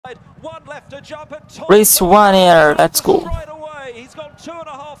One left to jump and Race 1 air, let's go. Right away. He's gone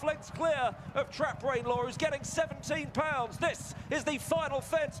 2.5 lengths clear of Trap Rain Law, who's getting £17. This is the final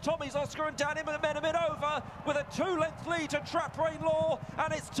fence. Tommy's Oscar and Danny Menemin over with a 2-length lead to Trap Rain Law,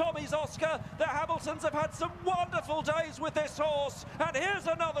 and it's Tommy's Oscar. The Hamiltons have had some wonderful days with this horse, and here's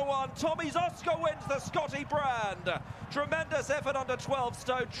another one. Tommy's Oscar wins the Scotty brand. Tremendous effort under 12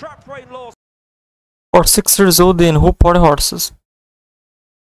 stone. Trap Rain Law. For 6 years old in Hoop Party Horses.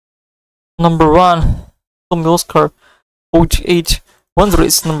 Number 1, Tommy Oscar, OG8, 1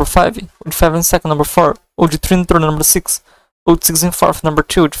 race, number 5, OG5 in second, number 4, OG3 in third, number 6, OG6 in fourth, number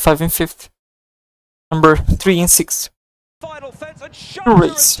 2, OG5 in fifth, number 3 in sixth. Final fence and Sharjah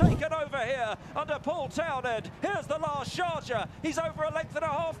has taken over here under Paul Townend. Here's the last Sharjah. He's over 1.5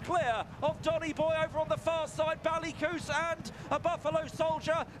 lengths clear of Donny Boy over on the far side, Ballycoos and a Buffalo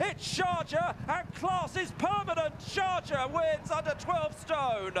Soldier. It's Sharjah, and class is permanent. Sharjah wins under 12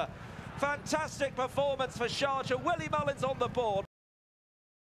 stone. Fantastic performance for Sharjah. Willie Mullins on the board.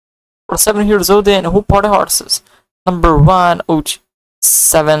 For 7 years old in Hoop Party Horses. Number 1,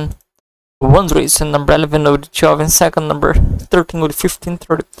 OG7, 1 race, and number 11, OG12 in second, number 13, OG15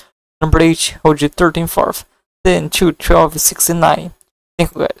 third, number 8, OG13 fourth, then 2, 12, 6 and 9.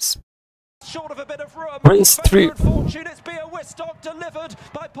 Thank you guys. Short of a bit of room. Race 3. Fortune, it's Be a Wistock delivered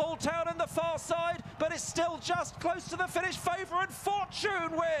by Paul Town on the far side, but it's still just close to the finish. Favourite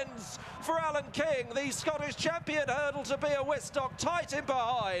Fortune wins for Alan King, the Scottish champion. Hurdle to Be a Wistock, tight in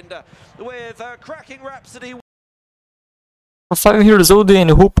behind with Cracking Rhapsody. For 5 years old in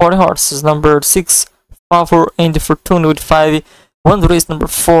Hoop Party Horses. Number 6, Power Andy Fortune with 5, 1 race, number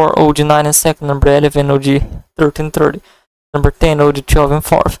 4, OG9 in second, number 11, OG13 third, number 10, OG12 in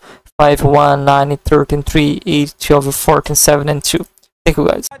fourth, 5, 1, 9, 13, 3, 8, 12, 14, 7 and 2. Thank you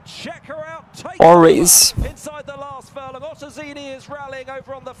guys. All race. Inside the last furlong, Ottazini is rallying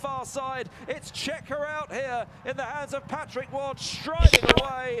over on the far side. It's Check Her Out here in the hands of Patrick Ward, striding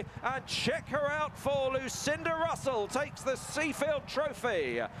away, and Check Her Out for Lucinda Russell takes the Seafield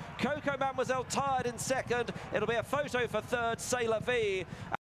Trophy. Coco Mademoiselle tired in second. It'll be a photo for third, Sailor V.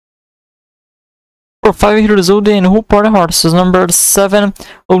 For 5 years old in Hoop Party Horses. Number 7,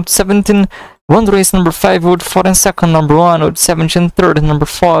 OG17, 1 race, number 5, OG4 in second, number 1, OG17 third, number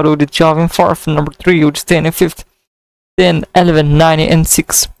 4, OG12 in fourth, number 3, OG10 in fifth, 10, 11, 9 and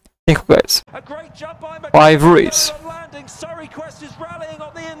 6. Thank you guys. A great jump by 5 race. landing. Surrey Quest is rallying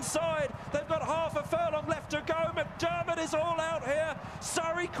on the inside. They've got half a furlong left to go. McDermott is all out here.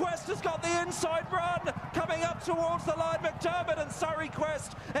 Surrey Quest has got the inside run coming up towards the line. McDermott and Surrey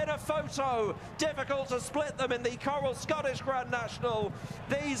Quest in a photo. Difficult to split them in the Coral Scottish Grand National.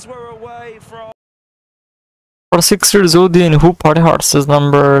 These were away from. For 6 years old in Hoop Party Horses.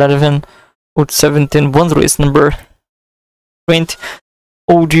 Number 11, OG17, 1 race, number 20,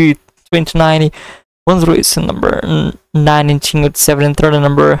 OG29, 1 race, number 19, OG7 and third,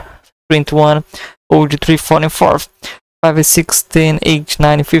 number 21, OG3, 4 and fourth, 5, 16, 8,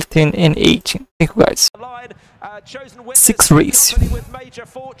 9, 15 and 18. Thank you guys. 6 race. With Major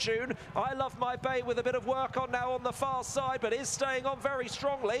Fortune. I Love My Bay with a bit of work on now on the far side, but is staying on very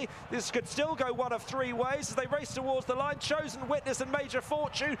strongly. This could still go one of 3 ways as they race towards the line. Chosen Witness and Major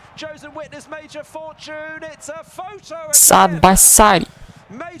Fortune. Chosen Witness, Major Fortune. It's a photo again. Side by side.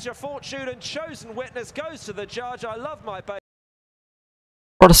 Major Fortune and Chosen Witness goes to the judge. I Love My Bay.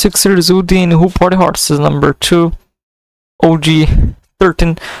 For the 6 years old in Hoop Party Horses. Number 2,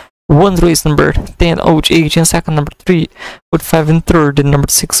 OG13, 1 race, number 10, OG8 in second, number 3, OG5 in third, and number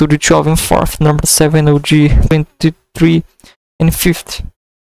 6, OG12 in fourth, number 7, OG23 in fifth,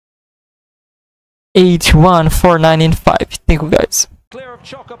 8, 1, 4, 9 and 5. Thank you guys. Clear of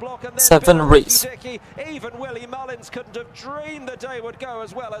Chock-a-Block and then 7 race. Even Willie Mullins couldn't have dreamed the day would go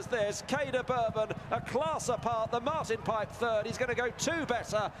as well as this. Cader Bourbon, a class apart. The Martin Pipe third. He's going to go 2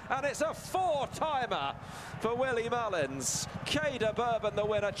 better, and it's a 4-timer for Willie Mullins. Cader Bourbon the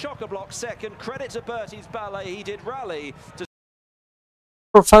winner. Chock-a-Block second. Credit to Bertie's Ballet. He did rally to.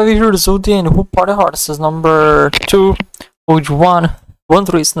 For 5 years old in Hoop Party Horses. Number 2, OG1, 1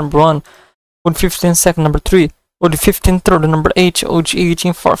 race, number 1, OG15 second, number 3, OG15 third, number 8,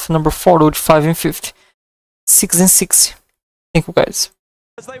 OG18 fourth, number 4, OG5 in fifth, 6 and 6. Thank you guys.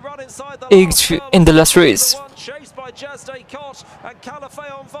 As they run inside the in the last race. Chased by Jazday Cott and Calafay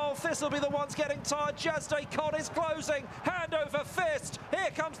on Volf. This will be the ones getting tired. Jazday Cott is closing. Hand over fist.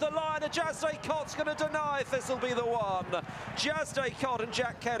 Here comes the line, and Jazday Cott's going to deny if this will be the one. Jazday Cott and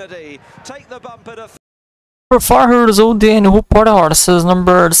Jack Kennedy take the bumper to. For 4 years old in Hoop Party Horses.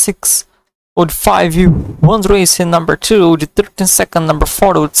 Number 6, OG5, 1 race in number 2, OG13 second, number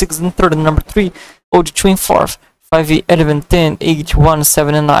 4, OG6 in third, number 3, OG2 in fourth, 5, 11, 10, 8, 1,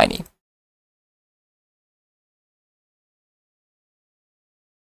 7, and 90.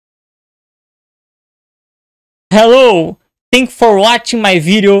 Hello! Thanks for watching my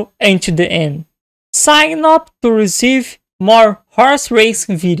video until the end. Sign up to receive more horse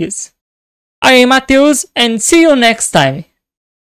racing videos. I am Matheus and see you next time.